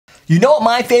You know what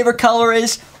my favorite color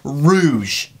is?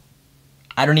 Rouge.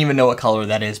 I don't even know what color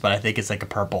that is, but I think it's like a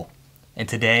purple. And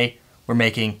today, we're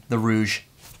making the Rouge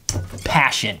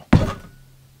Passion.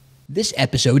 This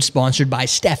episode is sponsored by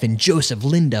Stefan, Joseph,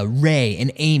 Linda, Ray,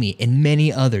 and Amy, and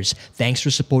many others. Thanks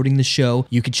for supporting the show.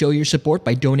 You can show your support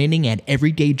by donating at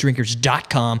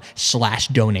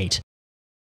everydaydrinkers.com/donate.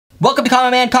 Welcome to Common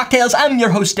Man Cocktails. I'm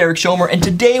your host, Derek Schomer, and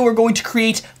today we're going to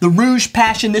create the Rouge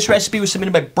Passion. This recipe was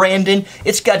submitted by Brandon.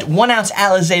 It's got 1 ounce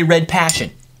Alize Red Passion.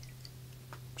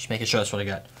 Just making sure that's what I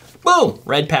got. Boom!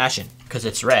 Red Passion, because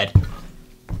it's red.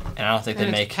 And I don't think they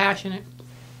make... passionate.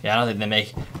 Yeah, I don't think they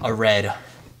make a red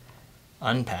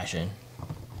unpassion.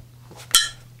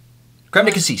 Creme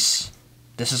de Cassis.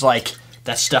 This is like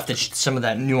that stuff that some of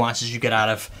that nuances you get out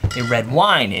of a red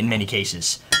wine in many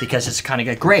cases, because it's kind of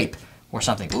got grape or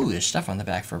something. Ooh, there's stuff on the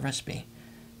back for a recipe.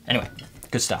 Anyway,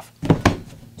 good stuff.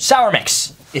 Sour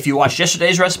mix. If you watched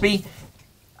yesterday's recipe,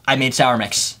 I made sour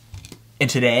mix. And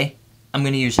today, I'm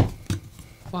going to use it.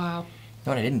 Wow.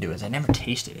 What I didn't do is I never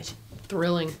tasted it.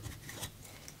 Thrilling.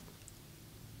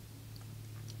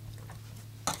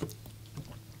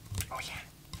 Oh yeah,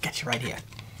 got you right here.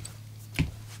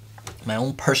 My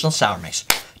own personal sour mix.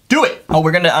 Do it! Oh,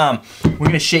 we're gonna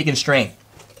shake and strain.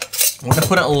 We're gonna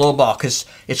put it in a little ball because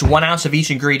it's 1 ounce of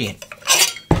each ingredient.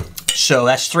 So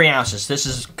that's 3 ounces. This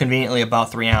is conveniently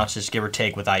about 3 ounces, give or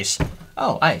take, with ice.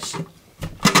 Oh, ice.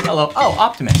 Hello. Oh,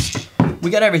 Optimus. We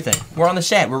got everything. We're on the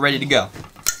set. We're ready to go.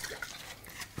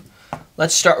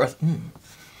 Let's start with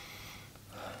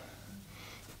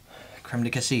Creme de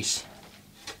Cassis.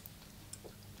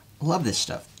 Love this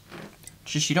stuff.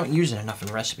 Just you don't use it enough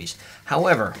in recipes.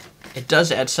 However, it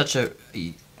does add such a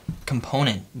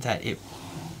component that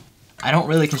I don't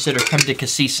really consider Creme de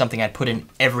Cassis something I'd put in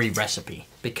every recipe,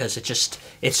 because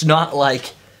it's not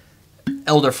like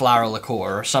elderflower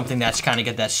liqueur or something that's kind of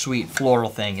got that sweet floral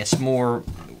thing. It's more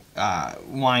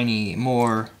winey,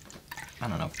 more, I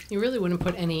don't know. You really wouldn't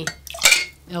put any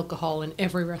alcohol in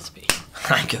every recipe.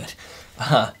 I'm good.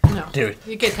 No, dude.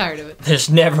 You get tired of it.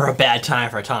 There's never a bad time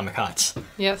for atomic hots.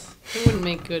 Yes, it wouldn't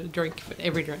make good drink for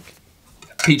every drink.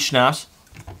 Peach schnapps.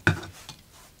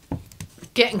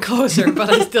 Getting closer, but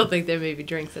I still think there may be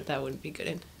drinks that wouldn't be good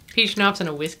in. Peach schnapps and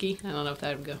a whiskey. I don't know if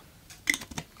that would go.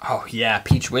 Oh yeah,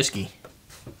 peach whiskey.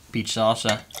 Peach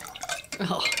salsa.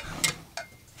 Oh.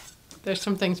 There's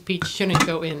some things peach shouldn't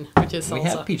go in, which is salsa. We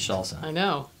have peach salsa. I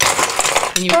know.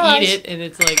 And you eat it, and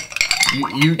it's like...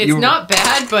 It's not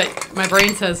bad, but my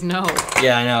brain says no.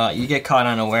 Yeah, I know. You get caught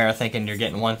unaware thinking you're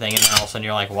getting one thing, and then all of a sudden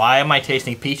you're like, why am I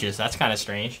tasting peaches? That's kind of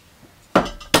strange.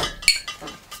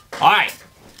 Alright,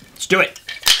 let's do it.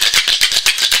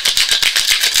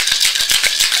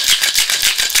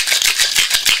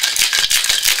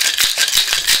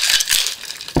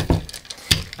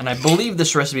 And I believe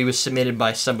this recipe was submitted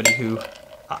by somebody who,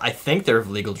 I think they're of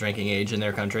legal drinking age in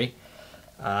their country.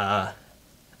 And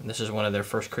this is one of their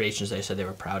first creations they said they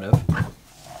were proud of.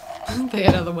 They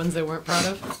had other ones they weren't proud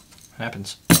of.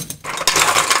 Happens.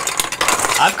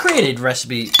 I've created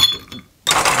recipes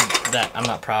that I'm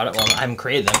not proud of. Well, I haven't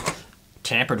created them.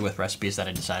 Tampered with recipes that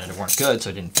I decided weren't good, so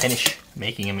I didn't finish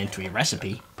making them into a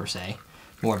recipe, per se.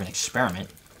 More of an experiment.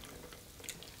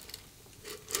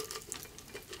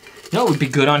 You know what would be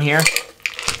good on here? A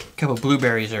couple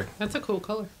blueberries or... That's a cool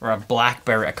color. Or a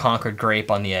blackberry, a Concord grape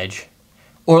on the edge.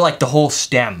 Or like the whole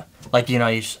stem. Like, you know,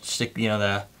 you stick, you know,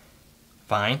 the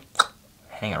vine.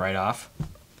 Hang it right off.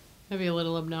 Maybe a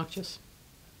little obnoxious.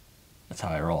 That's how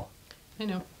I roll. I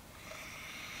know.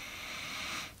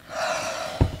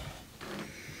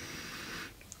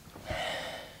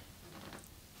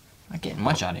 Not getting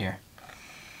much out of here.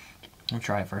 Let me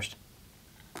try it first.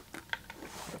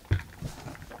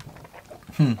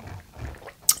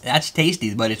 That's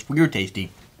tasty, but it's weird tasty.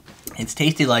 It's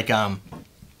tasty like,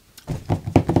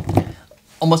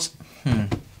 almost,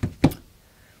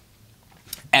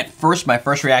 At first, my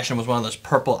first reaction was one of those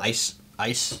purple ice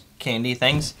candy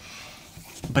things,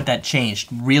 but that changed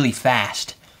really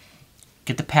fast.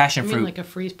 Get the passion fruit. You mean like a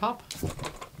freeze pop?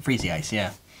 Freezy ice,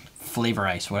 yeah. Flavor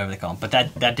ice, whatever they call them. But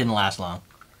that didn't last long.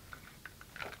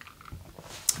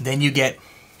 Then you get,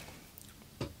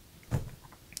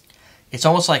 it's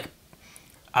almost like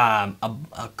a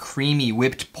creamy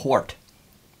whipped port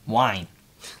wine.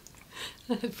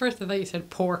 At first I thought you said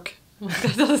pork.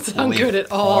 That doesn't sound good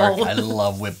at all. Pork. I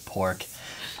love whipped pork.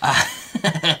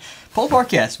 Pulled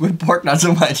pork, yes. Whipped pork, not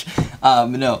so much.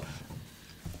 No.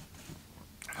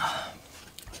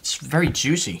 It's very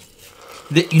juicy.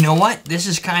 You know what?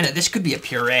 This could be a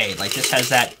puree. Like, this has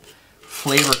that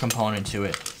flavor component to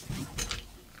it.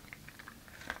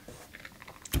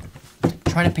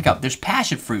 trying to pick up. There's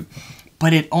passion fruit,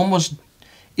 but it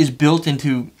is built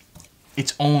into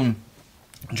its own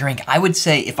drink. I would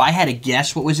say if I had to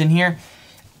guess what was in here,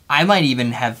 I might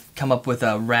even have come up with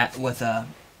a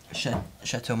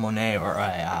Chateau Monet or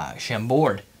a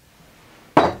Chambord.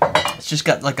 It's just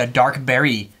got like a dark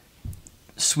berry,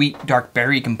 sweet dark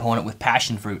berry component with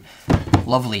passion fruit.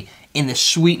 Lovely. In the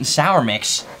sweet and sour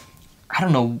mix, I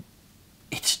don't know,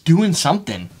 it's doing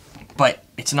something, but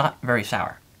it's not very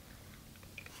sour.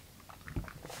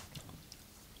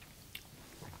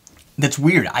 That's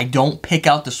weird. I don't pick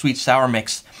out the sweet sour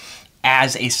mix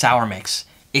as a sour mix.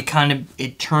 It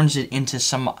turns it into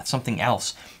something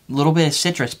else. A little bit of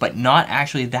citrus, but not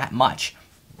actually that much.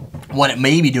 What it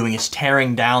may be doing is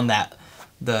tearing down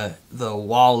the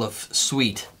wall of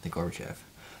sweet, the Gorbachev.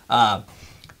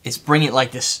 It's bringing it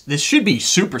like this. This should be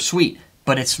super sweet,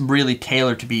 but it's really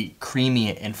tailored to be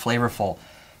creamy and flavorful,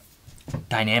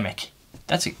 dynamic.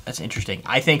 That's interesting.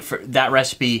 I think for that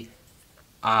recipe,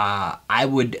 I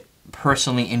would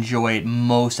personally enjoy it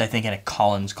most, I think, in a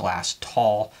Collins glass,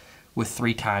 tall, with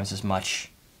 3 times as much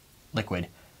liquid.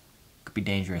 Could be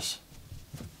dangerous.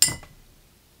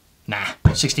 Nah,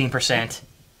 16%.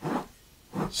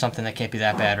 Something that can't be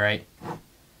that bad, right?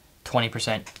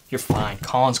 20%. You're fine.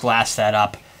 Collins glass that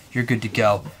up. You're good to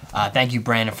go. Thank you,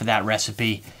 Brandon, for that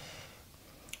recipe.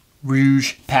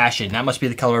 Rouge Passion. That must be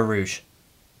the color of rouge.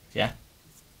 Yeah?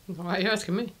 Why are you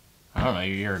asking me? I don't know.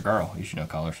 You're a girl. You should know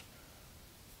colors.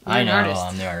 You're I know. an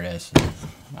artist. There it is.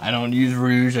 I don't use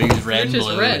rouge. I use red and blue.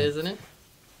 Rouge is red, isn't it?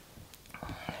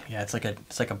 Yeah, it's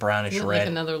like a brownish Isn't it red. like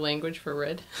another language for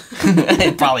red?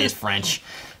 It probably is French.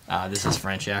 This is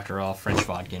French after all. French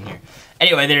vodka in here.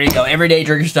 Anyway, there you go.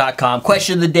 EverydayDrinkers.com.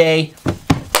 Question of the day.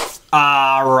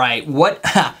 All right.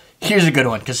 Here's a good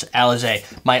one, because Alize,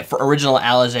 my original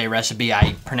Alize recipe,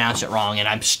 I pronounced it wrong, and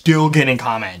I'm still getting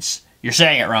comments. You're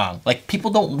saying it wrong. Like,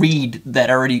 people don't read that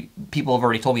already. People have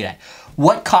already told me that.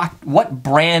 What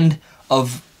brand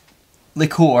of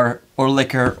liqueur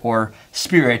or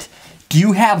spirit do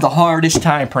you have the hardest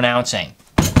time pronouncing?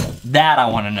 That I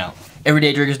want to know.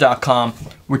 EverydayDrinkers.com.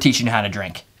 We're teaching you how to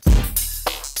drink.